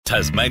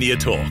Tasmania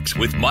Talks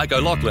with Mike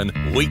O'Loughlin,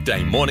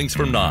 weekday mornings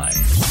from 9.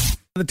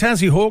 The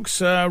Tassie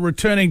Hawks are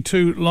returning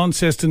to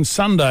Launceston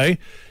Sunday,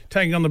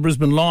 taking on the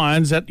Brisbane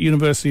Lions at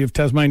University of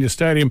Tasmania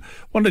Stadium.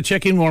 Wanted to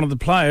check in one of the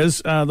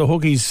players, the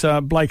Hawkies,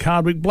 Blake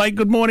Hardwick. Blake,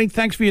 good morning.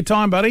 Thanks for your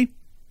time, buddy.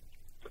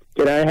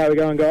 G'day, how are we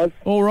going, guys?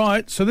 All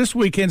right, so this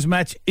weekend's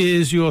match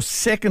is your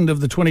second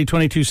of the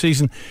 2022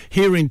 season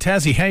here in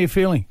Tassie. How are you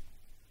feeling?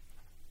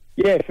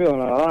 Yeah,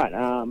 feeling all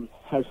right.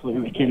 Hopefully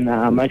we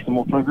can make some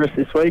more progress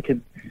this week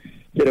and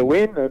get a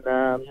win.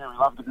 And we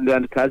love getting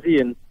down to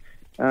Tassie and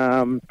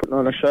putting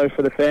on a show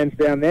for the fans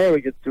down there.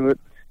 We get to do it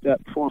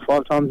about 4 or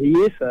 5 times a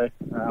year, so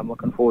I'm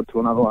looking forward to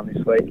another one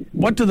this week.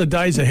 What do the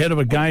days ahead of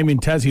a game in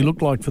Tassie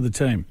look like for the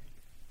team?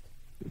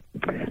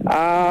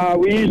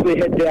 We usually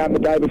head down the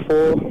day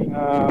before.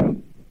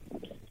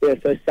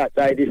 So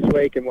Saturday this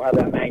week, and we'll have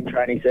our main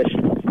training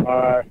session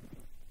tomorrow.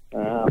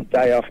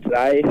 Day off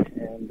today,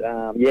 and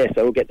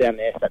so we'll get down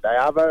there Saturday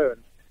arvo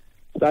and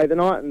stay the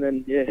night, and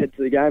then head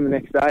to the game the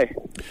next day.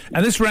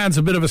 And this round's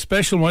a bit of a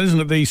special one, isn't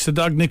it? The Sir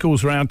Doug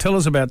Nicholls round. Tell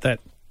us about that.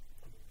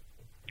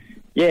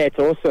 Yeah, it's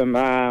awesome.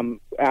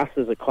 Us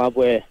as a club,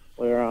 we're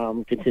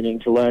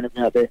continuing to learn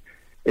about the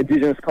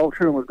Indigenous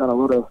culture, and we've done a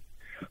lot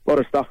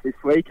of stuff this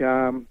week.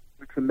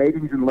 With some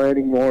meetings and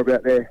learning more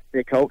about their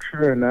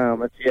culture,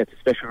 and it's a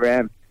special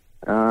round,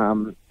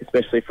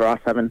 especially for us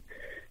having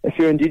a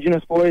few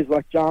Indigenous boys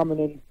like Jarman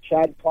and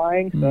Chad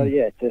playing. So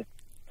it's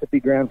a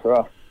big round for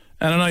us.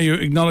 And I know you're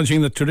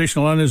acknowledging the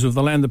traditional owners of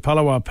the land, the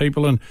Palawa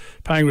people, and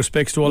paying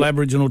respects to all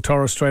Aboriginal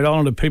Torres Strait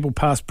Islander people,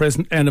 past,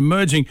 present and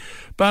emerging.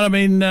 But, I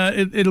mean,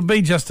 it'll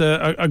be just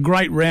a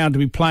great round to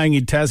be playing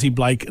in Tassie,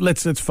 Blake.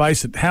 Let's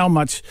face it, how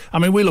much... I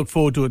mean, we look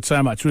forward to it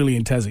so much, really,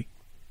 in Tassie.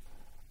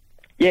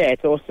 Yeah,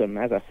 it's awesome.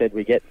 As I said,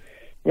 we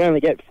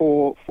only get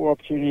four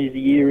opportunities a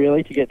year,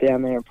 really, to get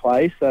down there and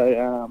play.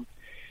 So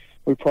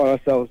we pride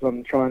ourselves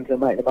on trying to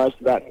make the most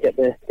of that and get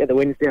the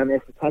wins down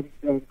there for Tassie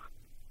fans.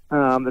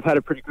 They've had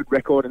a pretty good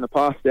record in the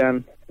past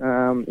down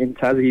in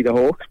Tassie, the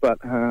Hawks, but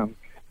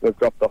we've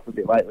dropped off a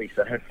bit lately.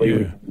 So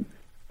hopefully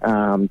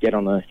we get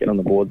on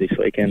the board this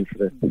weekend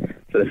for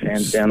the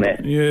fans down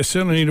there. Yeah,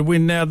 certainly need to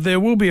win. Now there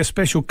will be a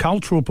special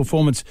cultural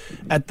performance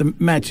at the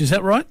match. Is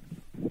that right?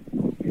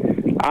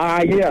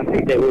 I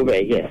think there will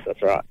be. Yes, that's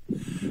right.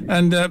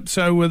 And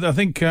so I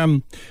think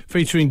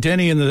featuring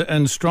Denny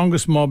and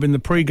Strongest Mob in the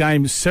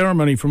pre-game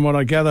ceremony, from what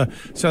I gather.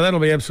 So that'll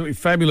be absolutely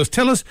fabulous.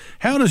 Tell us,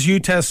 how does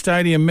UTAS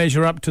Stadium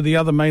measure up to the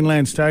other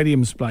mainland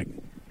stadiums, Blake?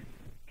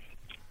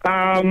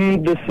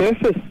 The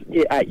surface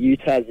at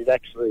UTAS is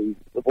actually,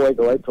 the boys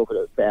always talk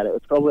about it.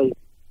 It's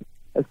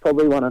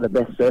probably one of the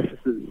best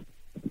surfaces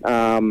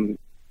going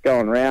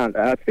around.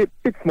 It's a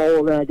bit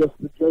smaller than, I guess,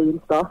 the G and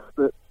stuff,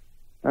 but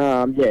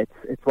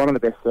it's one of the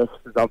best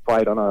surfaces I've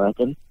played on, I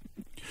reckon.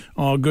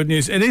 Oh, good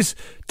news. It is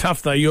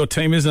tough, though, your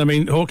team, isn't it? I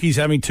mean, Hawkeye's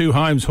having 2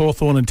 homes,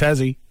 Hawthorn and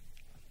Tassie.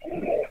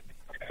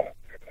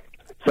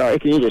 Sorry,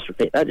 can you just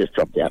repeat that? Just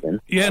dropped out then.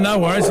 Yeah, no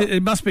worries.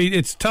 It must be,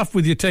 it's tough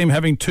with your team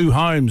having 2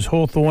 homes,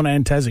 Hawthorn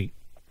and Tassie.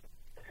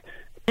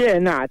 Yeah,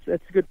 no,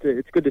 it's good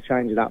to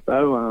change it up,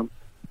 though.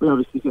 We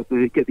obviously get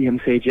the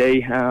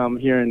MCG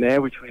here and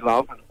there, which we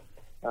love. And,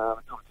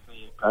 it's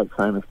obviously a great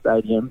famous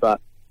stadium,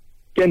 but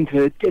getting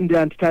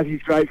down to Tassie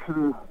is great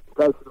for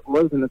the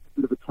boys, and it's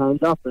a bit of a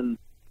change up, and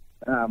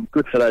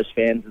good for those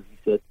fans, as you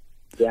said,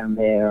 down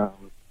there.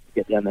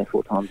 Get down there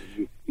 4 times a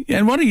year.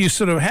 And what do you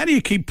how do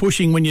you keep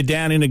pushing when you're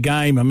down in a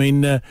game? I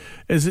mean,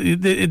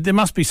 there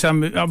must be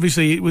some,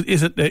 obviously,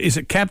 is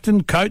it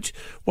captain, coach?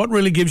 What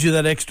really gives you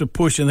that extra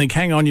push and think,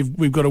 hang on,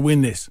 we've got to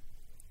win this?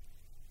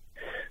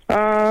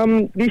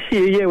 This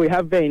year, we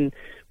have been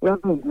down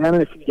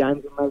in a few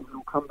games and maybe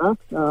we'll come back.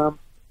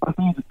 I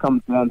think it just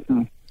comes down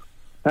to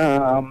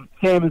Sam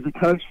as a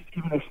coach has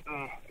given us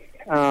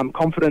the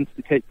confidence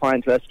to keep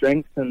playing to our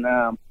strengths, and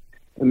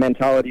the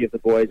mentality of the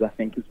boys, I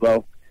think, as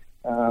well.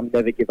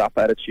 Never give up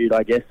attitude,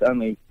 I guess.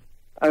 Only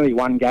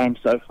one game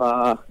so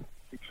far,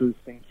 which was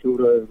St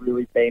Kilda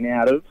really been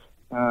out of.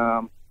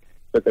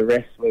 But the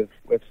rest we've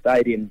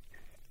stayed in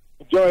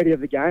majority of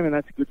the game, and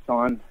that's a good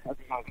sign. I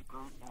think that's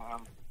good.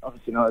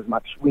 Obviously not as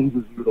much wins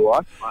as we would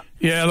like. But.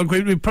 Yeah, look,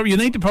 you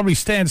need to probably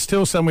stand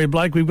still somewhere,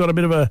 Blake. We've got a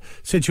bit of a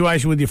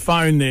situation with your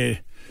phone there,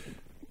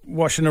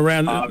 washing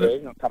around. Really?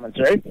 Not coming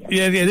through?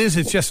 Yeah, it is.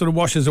 It just sort of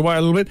washes away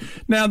a little bit.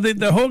 Now, the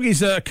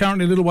Hawkies are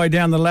currently a little way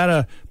down the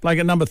ladder, Blake,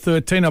 at number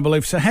 13, I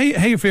believe. So how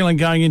are you feeling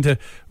going into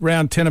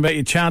round 10 about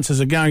your chances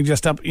of going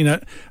just up?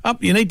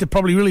 Up. You need to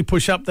probably really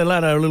push up the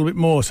ladder a little bit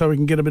more so we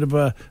can get a bit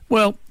of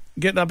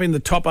get up in the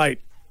top 8.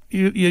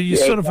 You're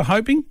sort of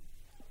hoping?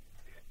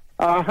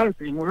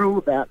 Hoping. We're all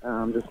about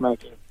just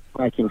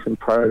making some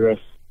progress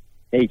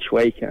each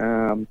week.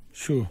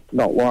 Sure.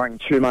 Not worrying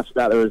too much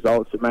about the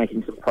results, but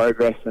making some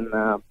progress.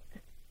 And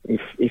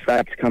if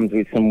that comes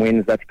with some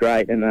wins, that's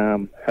great.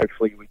 And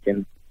hopefully we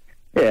can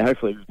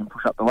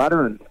push up the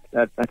ladder, and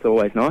that's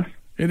always nice.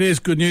 It is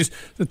good news.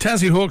 The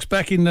Tassie Hawks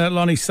back in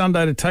Lonnie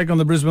Sunday to take on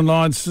the Brisbane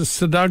Lions,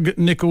 Sir Doug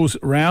Nicholls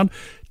round.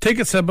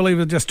 Tickets, I believe,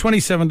 are just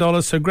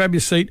 $27, so grab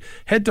your seat.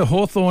 Head to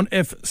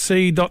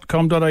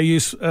hawthornfc.com.au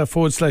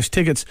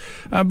 /tickets.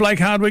 Blake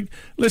Hardwick,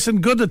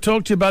 listen, good to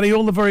talk to you, buddy.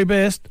 All the very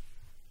best.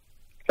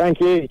 Thank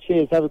you.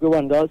 Cheers. Have a good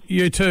one, guys.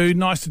 You too.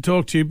 Nice to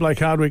talk to you, Blake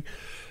Hardwick,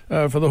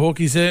 for the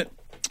Hawkies there.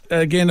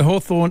 Again,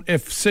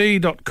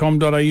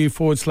 hawthornfc.com.au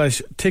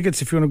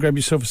 /tickets if you want to grab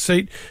yourself a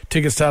seat.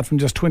 Tickets start from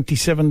just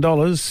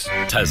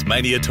 $27.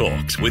 Tasmania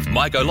Talks with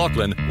Mike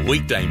O'Loughlin,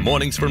 weekday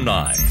mornings from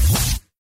 9.